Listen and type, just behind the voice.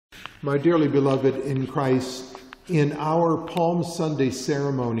My dearly beloved in Christ, in our Palm Sunday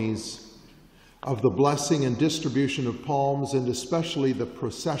ceremonies of the blessing and distribution of palms, and especially the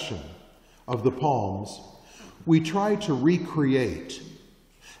procession of the palms, we try to recreate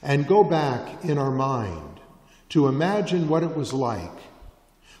and go back in our mind to imagine what it was like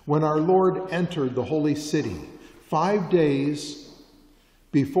when our Lord entered the holy city 5 days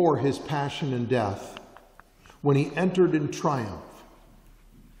before his passion and death, when he entered in triumph.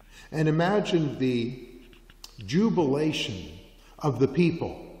 And imagine the jubilation of the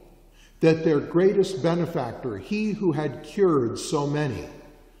people that their greatest benefactor, he who had cured so many,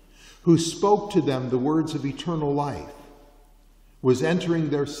 who spoke to them the words of eternal life, was entering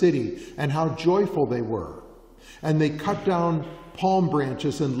their city, and how joyful they were. And they cut down palm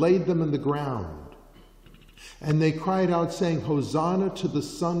branches and laid them in the ground. And they cried out, saying, "Hosanna to the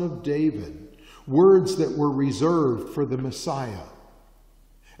Son of David," words that were reserved for the Messiah.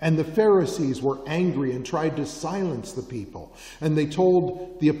 And the Pharisees were angry and tried to silence the people. And they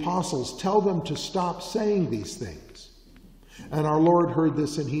told the apostles, "Tell them to stop saying these things." And our Lord heard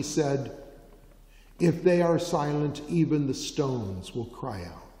this, and he said, "If they are silent, even the stones will cry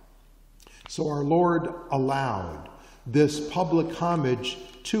out." So our Lord allowed this public homage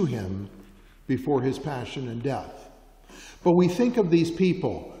to him before his passion and death. But we think of these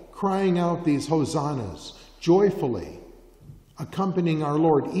people crying out these hosannas joyfully, accompanying our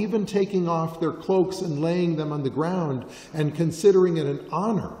Lord, even taking off their cloaks and laying them on the ground, and considering it an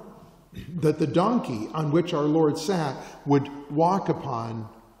honor that the donkey on which our Lord sat would walk upon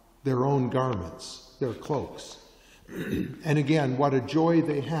their own garments, their cloaks. And again, what a joy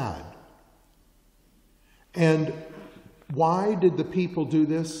they had. And why did the people do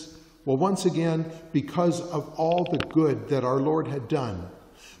this? Well, once again, because of all the good that our Lord had done,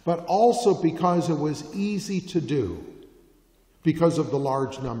 but also because it was easy to do, because of the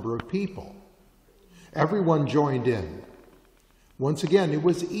large number of people. Everyone joined in. Once again, it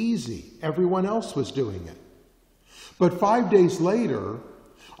was easy. Everyone else was doing it. But 5 days later,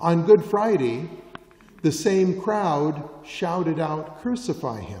 on Good Friday, the same crowd shouted out,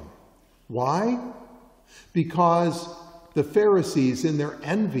 "Crucify him." Why? Because the Pharisees, in their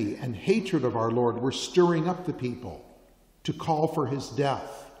envy and hatred of our Lord, were stirring up the people to call for his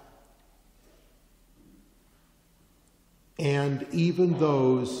death. And even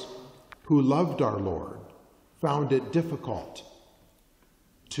those who loved our Lord found it difficult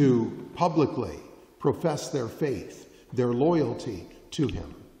to publicly profess their faith, their loyalty to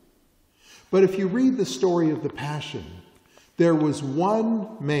him. But if you read the story of the Passion, there was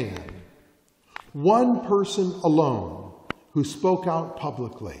one man, one person alone, who spoke out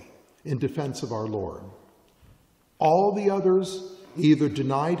publicly in defense of our Lord. All the others either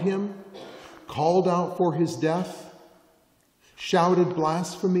denied him, called out for his death, shouted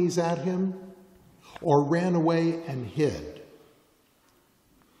blasphemies at him, or ran away and hid.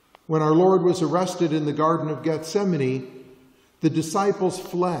 When our Lord was arrested in the Garden of Gethsemane, the disciples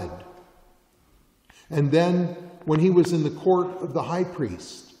fled. And then when he was in the court of the high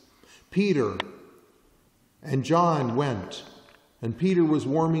priest, Peter and John went, and Peter was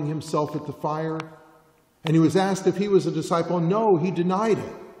warming himself at the fire, and he was asked if he was a disciple. No, he denied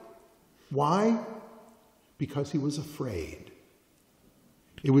it. Why? Because he was afraid.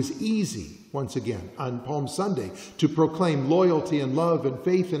 It was easy, once again, on Palm Sunday, to proclaim loyalty and love and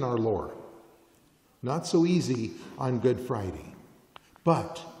faith in our Lord. Not so easy on Good Friday.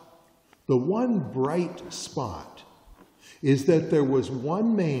 But the one bright spot is that there was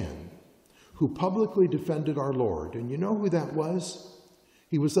one man who publicly defended our Lord. And you know who that was?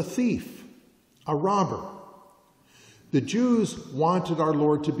 He was a thief, a robber. The Jews wanted our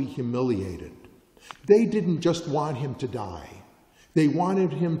Lord to be humiliated. They didn't just want him to die. They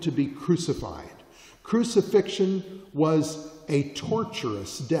wanted him to be crucified. Crucifixion was a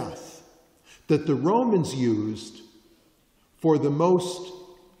torturous death that the Romans used for the most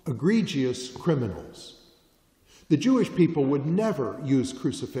egregious criminals. The Jewish people would never use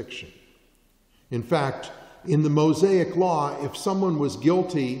crucifixion. In fact, in the Mosaic law, if someone was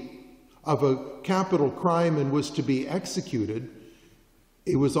guilty of a capital crime and was to be executed,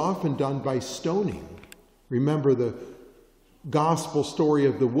 it was often done by stoning. Remember the gospel story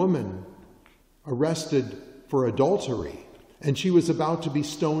of the woman arrested for adultery, and she was about to be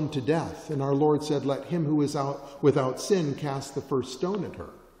stoned to death. And our Lord said, "Let him who is out without sin cast the first stone at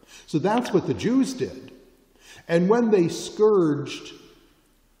her." So that's what the Jews did. And when they scourged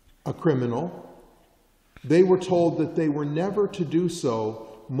a criminal, they were told that they were never to do so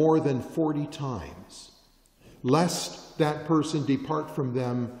more than 40 times, lest that person depart from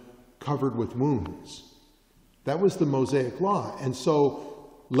them covered with wounds. That was the Mosaic law. And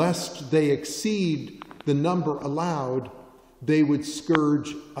so lest they exceed the number allowed, they would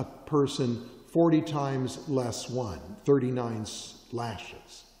scourge a person 40 times less one, 39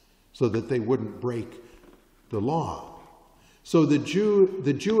 lashes, so that they wouldn't break the law. So the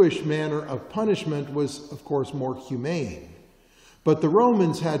Jewish manner of punishment was, of course, more humane. But the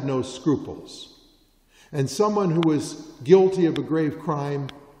Romans had no scruples. And someone who was guilty of a grave crime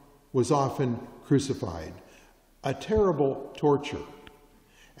was often crucified. A terrible torture.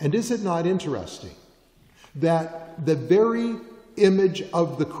 And is it not interesting that the very image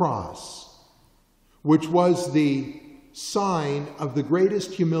of the cross, which was the sign of the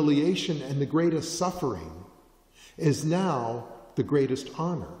greatest humiliation and the greatest suffering, is now the greatest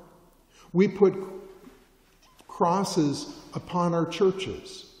honor? We put crosses upon our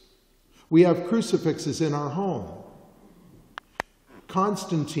churches. We have crucifixes in our home.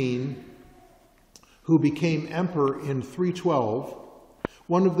 Constantine, who became emperor in 312,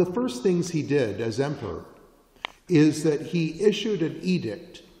 one of the first things he did as emperor is that he issued an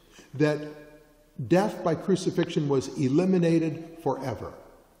edict that death by crucifixion was eliminated forever.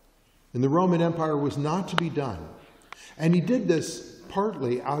 And the Roman Empire was not to be done. And he did this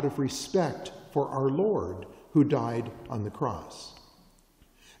partly out of respect for our Lord who died on the cross.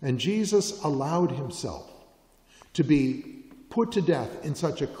 And Jesus allowed himself to be put to death in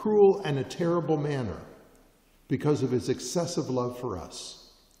such a cruel and a terrible manner because of his excessive love for us,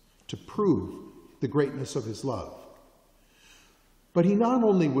 to prove the greatness of his love. But he not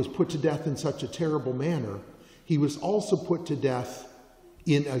only was put to death in such a terrible manner, he was also put to death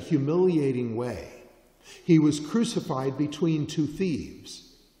in a humiliating way. He was crucified between two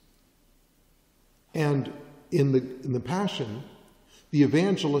thieves. And in the Passion, the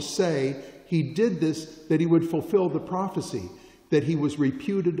evangelists say he did this that he would fulfill the prophecy that he was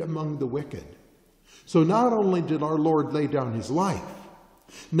reputed among the wicked. So not only did our Lord lay down his life,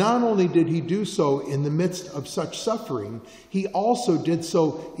 not only did he do so in the midst of such suffering, he also did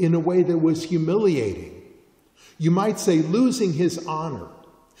so in a way that was humiliating. You might say losing his honor.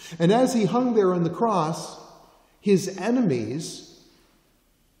 And as he hung there on the cross, his enemies,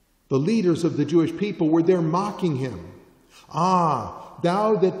 the leaders of the Jewish people, were there mocking him. Ah,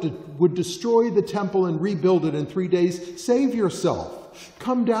 thou that would destroy the temple and rebuild it in 3 days, save yourself.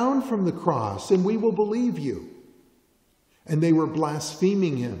 Come down from the cross and we will believe you. And they were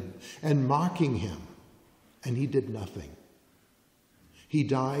blaspheming him and mocking him. And he did nothing. He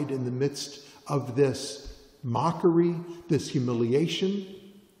died in the midst of this mockery, this humiliation.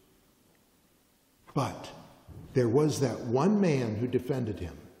 But there was that one man who defended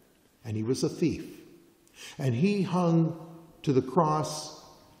him, and he was a thief. And he hung to the cross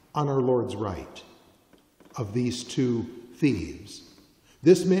on our Lord's right of these two thieves.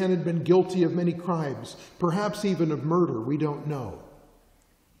 This man had been guilty of many crimes, perhaps even of murder, we don't know.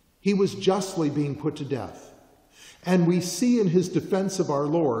 He was justly being put to death. And we see in his defense of our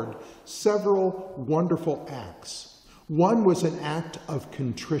Lord several wonderful acts. One was an act of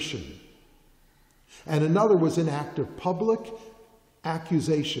contrition, and another was an act of public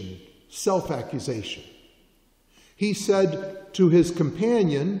accusation, self-accusation. He said to his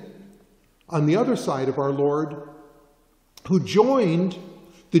companion on the other side of our Lord, who joined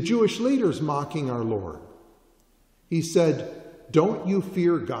the Jewish leaders mocking our Lord, he said, "Don't you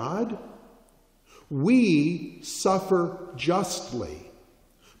fear God? We suffer justly,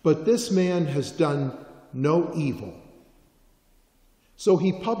 but this man has done no evil." So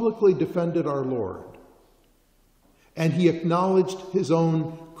he publicly defended our Lord, and he acknowledged his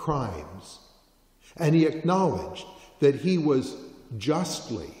own crimes, and he acknowledged that he was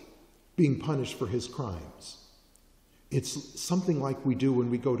justly being punished for his crimes. It's something like we do when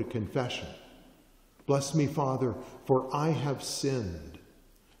we go to confession. Bless me, Father, for I have sinned.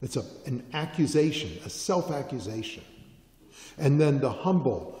 It's an accusation, a self-accusation. And then the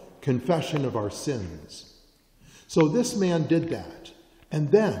humble confession of our sins. So this man did that.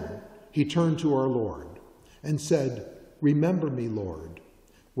 And then he turned to our Lord and said, "Remember me, Lord,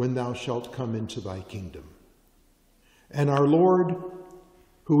 when thou shalt come into thy kingdom." And our Lord,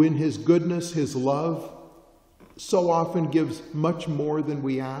 who in his goodness, his love, so often gives much more than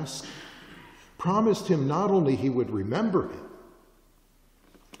we ask, promised him not only he would remember him,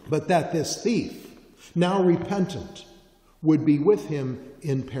 but that this thief, now repentant, would be with him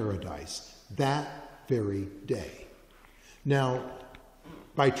in paradise that very day. Now,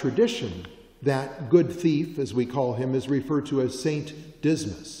 by tradition, that good thief, as we call him, is referred to as Saint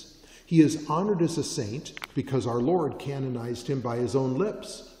Dismas. He is honored as a saint because our Lord canonized him by his own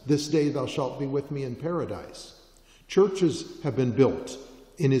lips. "This day thou shalt be with me in paradise." Churches have been built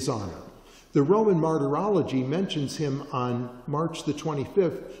in his honor. The Roman martyrology mentions him on March the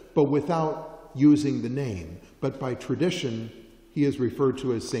 25th, but without using the name. But by tradition, he is referred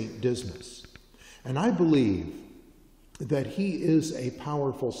to as Saint Dismas. And I believe that he is a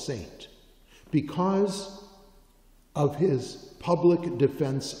powerful saint because of his public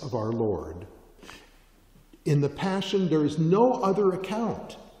defense of our Lord. In the Passion, there is no other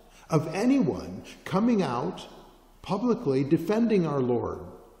account of anyone coming out publicly defending our Lord,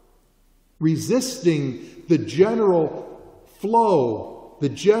 resisting the general flow, the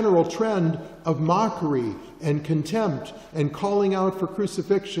general trend of mockery and contempt and calling out for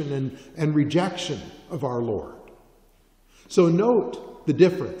crucifixion and rejection of our Lord. So note the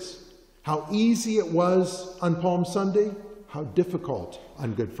difference. How easy it was on Palm Sunday, how difficult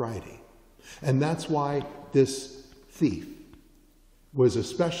on Good Friday. And that's why this thief was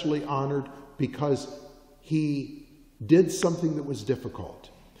especially honored, because he did something that was difficult.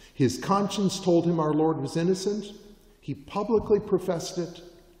 His conscience told him our Lord was innocent. He publicly professed it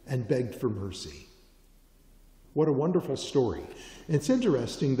and begged for mercy. What a wonderful story. It's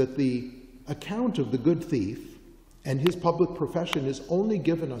interesting that the account of the good thief and his public profession is only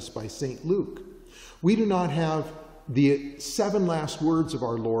given us by St. Luke. We do not have the 7 last words of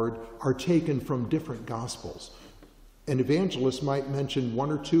our Lord are taken from different Gospels. An evangelist might mention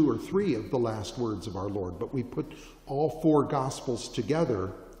 1 or 2 or 3 of the last words of our Lord, but we put all 4 Gospels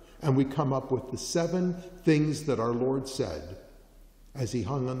together and we come up with the 7 things that our Lord said as he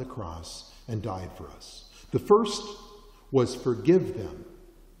hung on the cross and died for us. The first was, "Forgive them,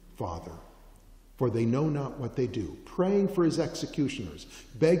 Father, for they know not what they do," praying for his executioners,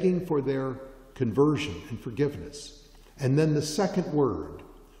 begging for their conversion and forgiveness. And then the second word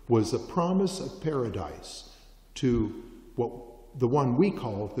was a promise of paradise to the one we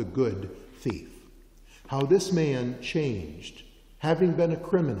call the good thief. How this man changed, having been a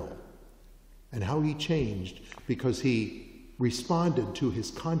criminal, and how he changed because he responded to his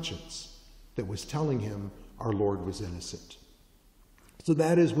conscience that was telling him our Lord was innocent. So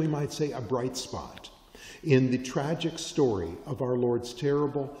that is, we might say, a bright spot in the tragic story of our Lord's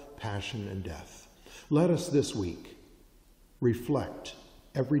terrible passion and death. Let us this week reflect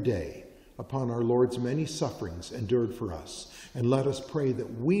every day upon our Lord's many sufferings endured for us, and let us pray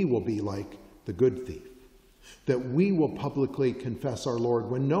that we will be like the good thief, that we will publicly confess our Lord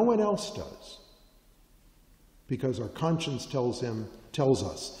when no one else does, because our conscience tells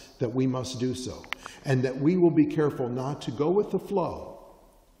us that we must do so, and that we will be careful not to go with the flow,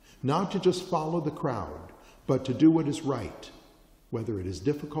 not to just follow the crowd, but to do what is right, whether it is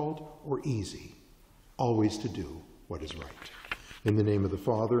difficult or easy, always to do what is right. In the name of the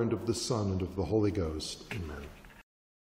Father, and of the Son, and of the Holy Ghost, amen.